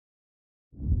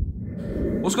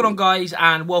What's going on, guys,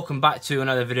 and welcome back to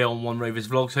another video on One Rovers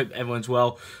Vlogs. Hope everyone's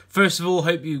well. First of all,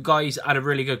 hope you guys had a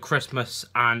really good Christmas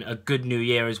and a good New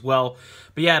Year as well.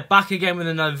 But yeah, back again with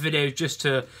another video just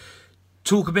to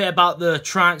talk a bit about the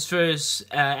transfers,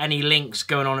 any links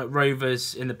going on at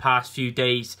Rovers in the past few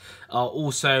days.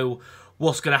 Also,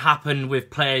 what's going to happen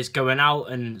with players going out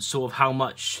and sort of how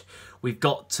much we've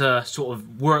got to sort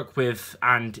of work with,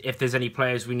 and if there's any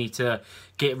players we need to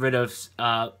get rid of,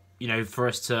 you know, for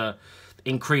us to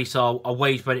increase our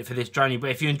wage budget for this January. But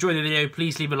if you enjoyed the video,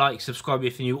 please leave a like, subscribe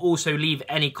if you're new. Also, leave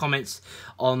any comments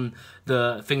on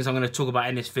the things I'm going to talk about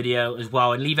in this video as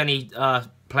well, and leave any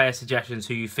player suggestions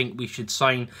who you think we should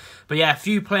sign. But yeah, a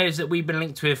few players that we've been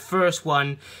linked with. First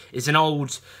one is an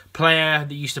old player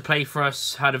that used to play for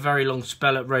us, had a very long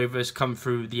spell at Rovers, come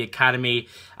through the academy,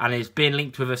 and has been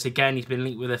linked with us again. He's been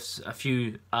linked with us a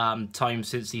few times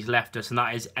since he's left us, and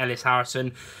that is Ellis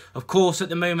Harrison. Of course, at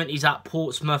the moment he's at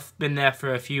Portsmouth, been there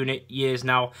for a few years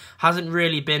now. Hasn't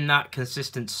really been that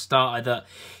consistent starter that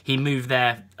he moved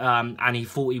there and he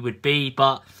thought he would be,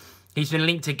 but he's been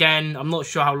linked again. I'm not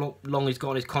sure how long he's got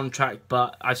on his contract,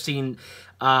 but I've seen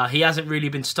he hasn't really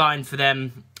been starting for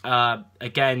them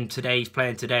again today. He's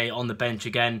playing today on the bench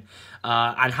again,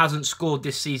 and hasn't scored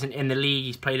this season in the league.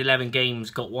 He's played 11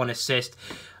 games, got 1 assist.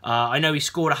 I know he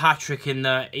scored a hat-trick in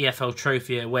the EFL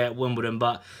Trophy away at Wimbledon,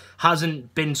 but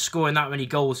hasn't been scoring that many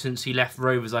goals since he left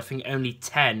Rovers. I think only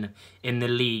 10 in the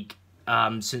league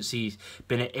since he's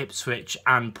been at Ipswich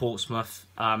and Portsmouth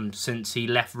since he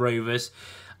left Rovers.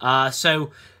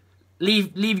 So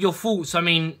leave your thoughts. I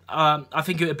mean, I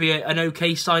think it would be an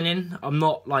okay signing. I'm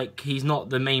not like, he's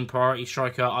not the main priority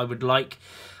striker I would like.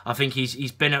 I think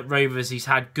he's been at Rovers. He's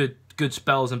had good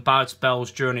spells and bad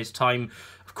spells during his time.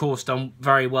 Of course, done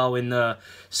very well in the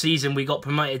season. We got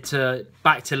promoted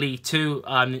back to League 2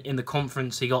 in the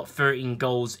conference. He got 13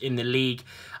 goals in the league,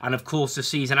 and of course the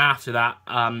season after that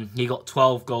he got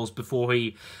 12 goals before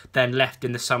he then left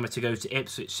in the summer to go to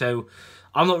Ipswich. So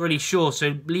I'm not really sure.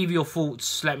 So leave your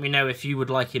thoughts. Let me know if you would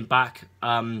like him back.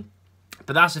 But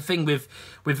that's the thing with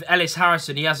Ellis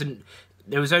Harrison. He hasn't.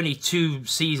 There was only 2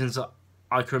 seasons that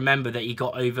I can remember that he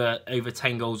got over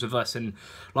 10 goals with us, and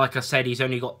like I said, he's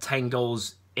only got 10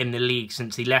 goals in the league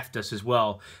since he left us as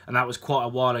well, and that was quite a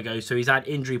while ago. So he's had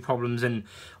injury problems and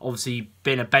obviously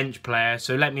been a bench player.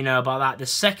 So let me know about that. The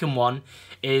second one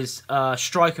is a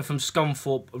striker from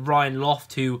Scunthorpe, Ryan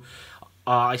Loft, who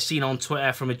I seen on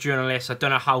Twitter from a journalist. I don't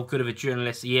know how good of a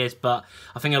journalist he is, but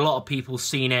I think a lot of people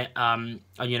seen it. And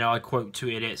you know, I quote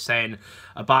tweeted it saying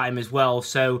about him as well.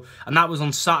 So, and that was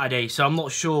on Saturday. So I'm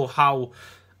not sure how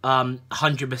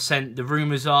 100% the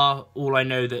rumours are. All I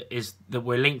know is that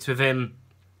we're linked with him,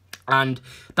 and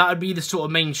that would be the sort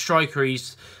of main striker.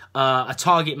 He's a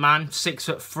target man,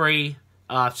 6'3",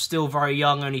 still very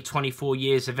young, only 24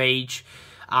 years of age.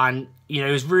 And, you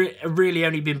know, he's really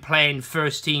only been playing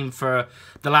first team for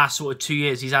the last sort of 2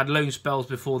 years. He's had loan spells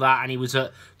before that, and he was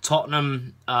at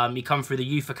Tottenham. He come through the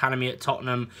youth academy at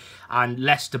Tottenham, and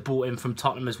Leicester bought him from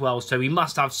Tottenham as well. So he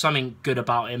must have something good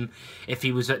about him if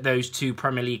he was at those 2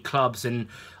 Premier League clubs. And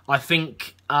I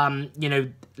think, you know,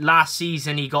 last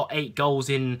season he got 8 goals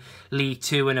in League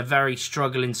 2 in a very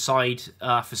struggling side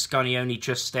for Scunny, only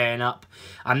just staying up.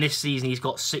 And this season he's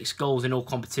got 6 goals in all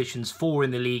competitions, 4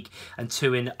 in the league and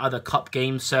 2 in other cup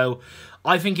games. So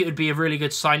I think it would be a really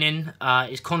good sign-in.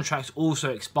 His contract's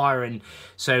also expiring,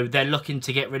 so they're looking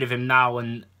to get rid of him now.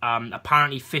 And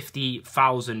apparently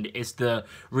 50,000 is the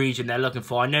region they're looking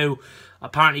for. I know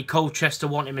apparently Colchester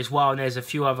want him as well, and there's a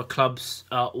few other clubs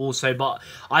also. But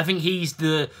I think he's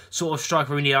the sort of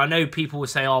striker we need. I know people will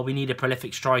say, "Oh, we need a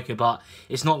prolific striker," but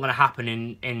it's not going to happen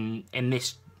in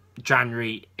this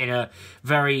January, in a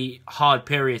very hard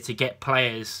period to get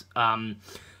players.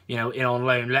 You know, in on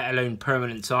loan, let alone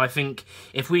permanent. So I think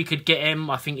if we could get him,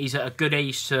 I think he's at a good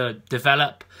age to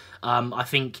develop. I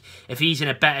think if he's in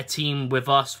a better team with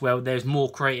us, where there's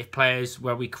more creative players,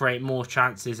 where we create more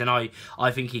chances, and I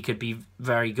think he could be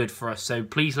very good for us. So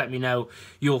please let me know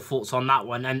your thoughts on that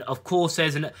one. And of course,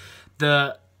 there's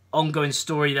the ongoing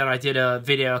story that I did a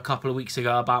video a couple of weeks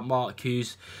ago about Mark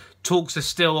Hughes. Talks are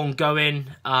still ongoing.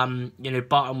 You know,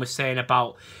 Barton was saying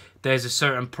about there's a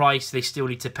certain price they still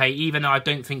need to pay, even though I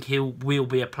don't think he will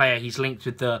be a player. He's linked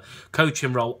with the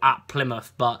coaching role at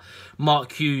Plymouth, but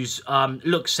Mark Hughes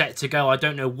looks set to go. I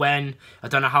don't know when. I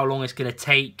don't know how long it's going to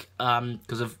take,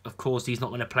 because of course he's not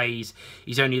going to play.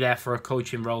 He's only there for a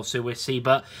coaching role, so we'll see.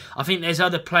 But I think there's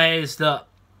other players that,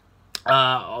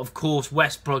 of course,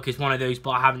 Westbrook is one of those,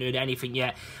 but I haven't heard anything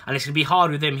yet, and it's going to be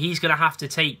hard with him. He's going to have to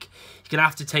take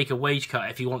a wage cut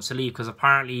if he wants to leave, because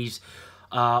apparently he's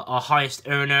our highest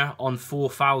earner on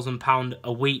 £4,000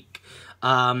 a week.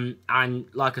 And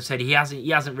like I said, he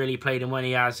hasn't really played, and when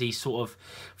he has, he's sort of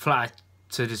flat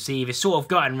to deceive. It's sort of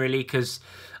gotten really, because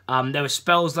there were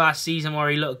spells last season where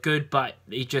he looked good, but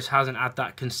he just hasn't had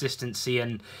that consistency.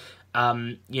 And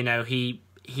you know, he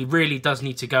really does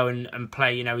need to go and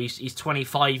play. You know, he's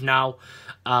 25 now,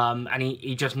 and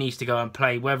he just needs to go and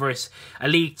play. Whether it's a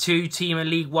League 2 team, a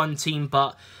League 1 team,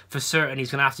 but for certain he's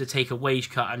going to have to take a wage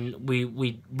cut, and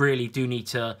we really do need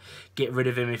to get rid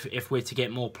of him if we're to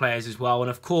get more players as well. And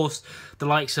of course, the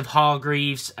likes of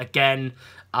Hargreaves, again,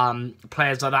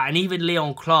 players like that, and even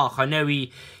Leon Clark. I know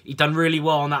he done really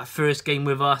well on that first game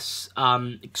with us,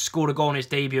 scored a goal on his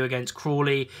debut against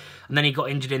Crawley, and then he got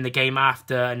injured in the game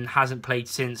after and hasn't played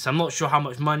since. I'm not sure how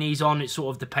much money he's on. It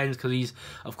sort of depends, because he's,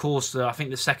 of course, I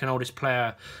think the second oldest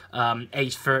player,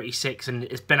 age 36, and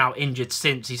has been out injured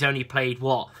since. He's only played,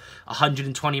 what,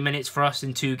 120 minutes for us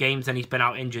in 2 games, and he's been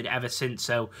out injured ever since.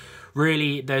 So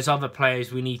really, there's other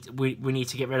players we need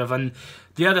to get rid of. And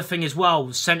the other thing as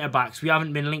well, centre-backs, we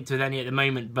haven't been linked with any at the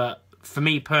moment, but for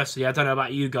me personally, I don't know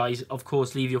about you guys, of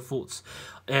course, leave your thoughts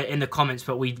in the comments,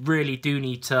 but we really do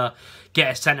need to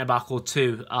get a centre-back or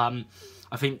two. I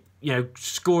think, you know,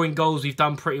 scoring goals, we've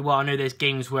done pretty well. I know there's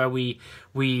games where we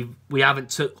haven't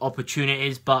took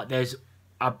opportunities, but there's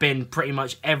been pretty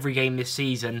much every game this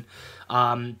season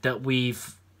that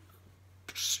we've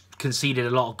conceded a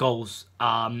lot of goals,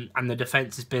 and the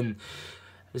defence has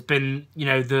been, you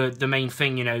know, the main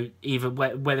thing. You know, either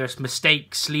whether it's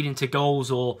mistakes leading to goals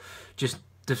or just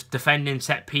defending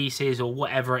set pieces or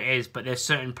whatever it is. But there's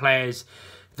certain players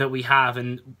that we have,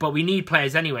 but we need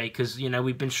players anyway, because, you know,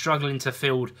 we've been struggling to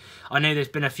field. I know there's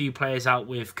been a few players out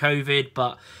with COVID,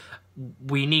 but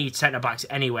we need centre backs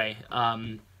anyway.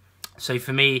 So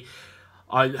for me,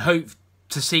 I hope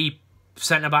to see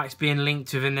centre backs being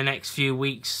linked within the next few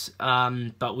weeks,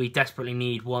 but we desperately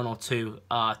need 1 or 2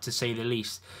 to say the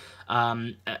least.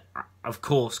 Of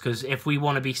course, because if we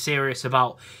want to be serious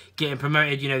about getting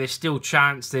promoted, you know, there's still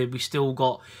chance that we still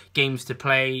got games to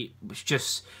play. It's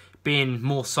just being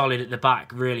more solid at the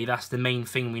back. Really, that's the main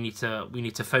thing we need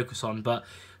to focus on. But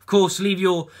of course, leave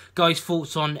your guys'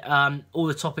 thoughts on all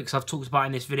the topics I've talked about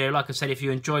in this video. Like I said, if you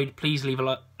enjoyed, please leave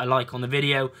a like on the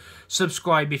video.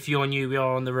 Subscribe if you're new. We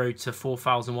are on the road to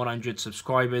 4,100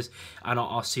 subscribers, and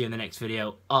I'll see you in the next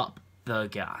video. Up the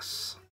gas.